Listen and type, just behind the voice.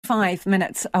5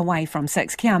 minutes away from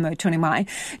 6. Kia amo tuni mai.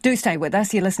 Do stay with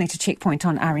us. You're listening to Checkpoint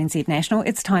on RNZ National.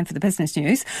 It's time for the business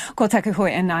news. Ko taku hoi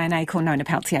and INA ko Nona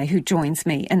Peltier, who joins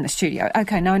me in the studio.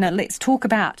 OK, Nona, let's talk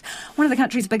about one of the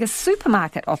country's biggest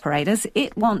supermarket operators.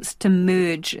 It wants to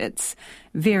merge its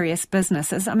various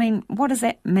businesses. I mean, what does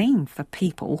that mean for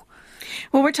people?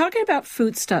 Well, we're talking about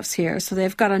foodstuffs here. So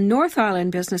they've got a North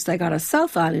Island business, they got a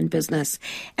South Island business,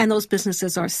 and those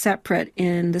businesses are separate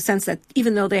in the sense that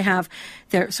even though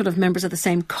they're sort of members of the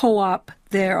same co-op,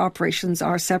 their operations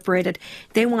are separated.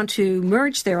 They want to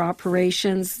merge their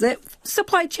operations. The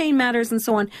supply chain matters and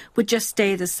so on would just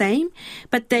stay the same,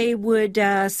 but they would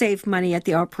save money at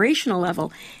the operational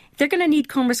level. They're going to need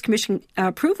Commerce Commission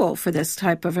approval for this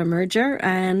type of a merger,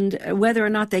 and whether or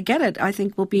not they get it, I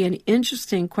think, will be an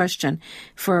interesting question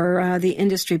for the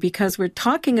industry, because we're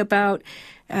talking about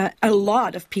a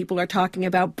lot of people are talking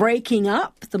about breaking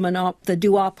up the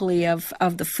duopoly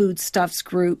of the foodstuffs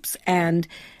groups and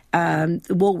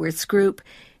the Woolworths group.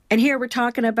 And here we're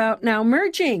talking about now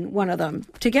merging one of them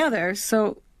together.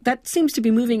 So that seems to be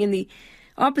moving in the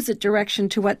opposite direction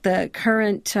to what the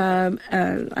current,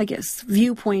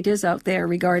 viewpoint is out there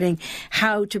regarding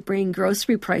how to bring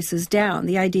grocery prices down.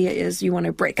 The idea is you want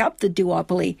to break up the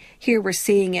duopoly. Here we're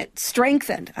seeing it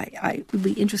strengthened. It would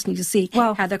be interesting to see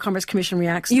how the Commerce Commission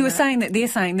reacts to that. You were saying that they're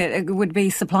saying that it would be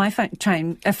supply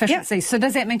chain efficiency. Yeah. So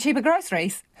does that mean cheaper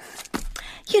groceries?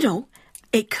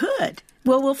 It could.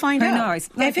 Well, we'll find out. Who knows?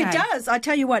 Okay. If it does, I'll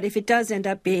tell you what, if it does end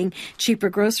up being cheaper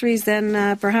groceries,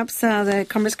 then perhaps the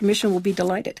Commerce Commission will be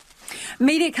delighted.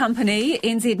 Media company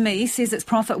NZME says its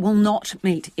profit will not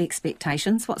meet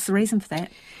expectations. What's the reason for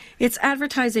that? It's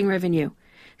advertising revenue.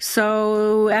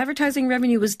 So advertising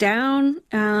revenue was down,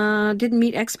 didn't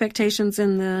meet expectations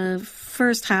in the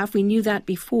first half. We knew that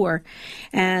before.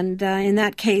 And in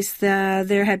that case,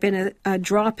 there had been a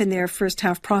drop in their first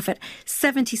half profit,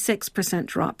 76%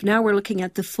 drop. Now we're looking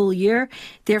at the full year.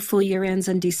 Their full year ends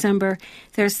in December.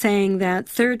 They're saying that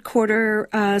third quarter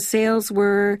sales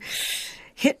were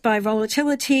hit by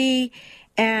volatility,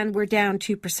 and we're down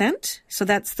 2%. So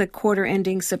that's the quarter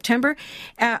ending September.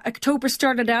 October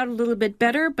started out a little bit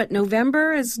better, but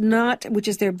November is not, which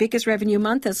is their biggest revenue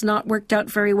month, has not worked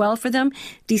out very well for them.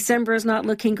 December is not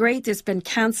looking great. There's been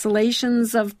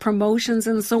cancellations of promotions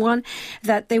and so on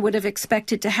that they would have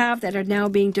expected to have that are now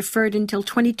being deferred until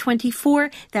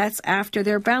 2024. That's after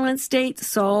their balance date.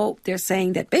 So they're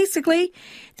saying that basically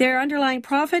their underlying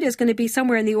profit is going to be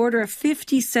somewhere in the order of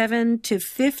 57 to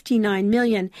 59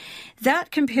 million. That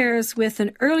compares with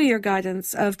an earlier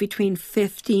guidance of between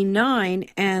 59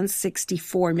 and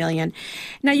 64 million.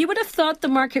 Now, you would have thought the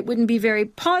market wouldn't be very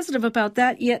positive about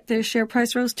that, yet their share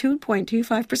price rose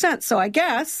 2.25%. So I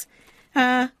guess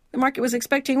the market was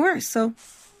expecting worse. So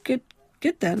good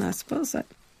then, I suppose.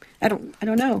 I don't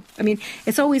know. I mean,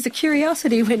 it's always a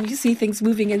curiosity when you see things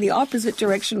moving in the opposite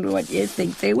direction to what you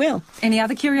think they will. Any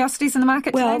other curiosities in the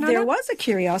market today, Nona? There was a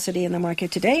curiosity in the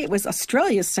market today. It was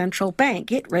Australia's central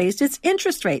bank. It raised its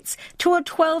interest rates to a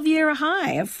 12-year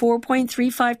high of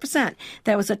 4.35%.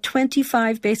 That was a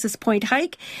 25 basis point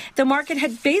hike. The market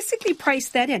had basically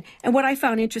priced that in. And what I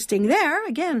found interesting there,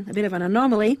 again, a bit of an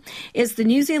anomaly, is the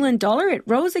New Zealand dollar. It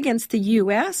rose against the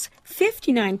U.S.,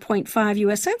 59.5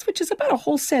 U.S. cents, which is about a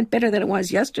whole cent better than it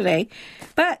was yesterday.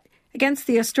 But against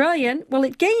the Australian, well,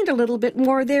 it gained a little bit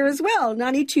more there as well,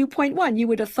 92.1. You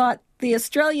would have thought the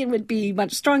Australian would be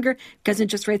much stronger because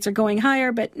interest rates are going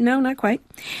higher, but no, not quite.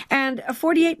 And a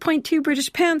 48.2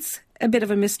 British pence, a bit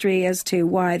of a mystery as to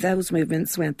why those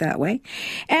movements went that way.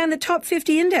 And the top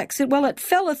 50 index, it fell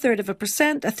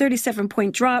 1/3%, a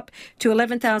 37-point drop to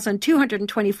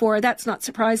 11,224. That's not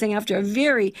surprising after a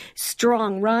very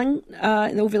strong run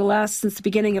since the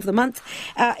beginning of the month.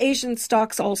 Asian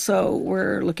stocks also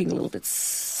were looking a little bit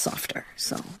softer.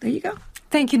 So there you go.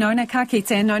 Thank you, Nona. Ka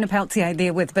kite, Nona Peltier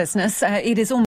there with business. It is almost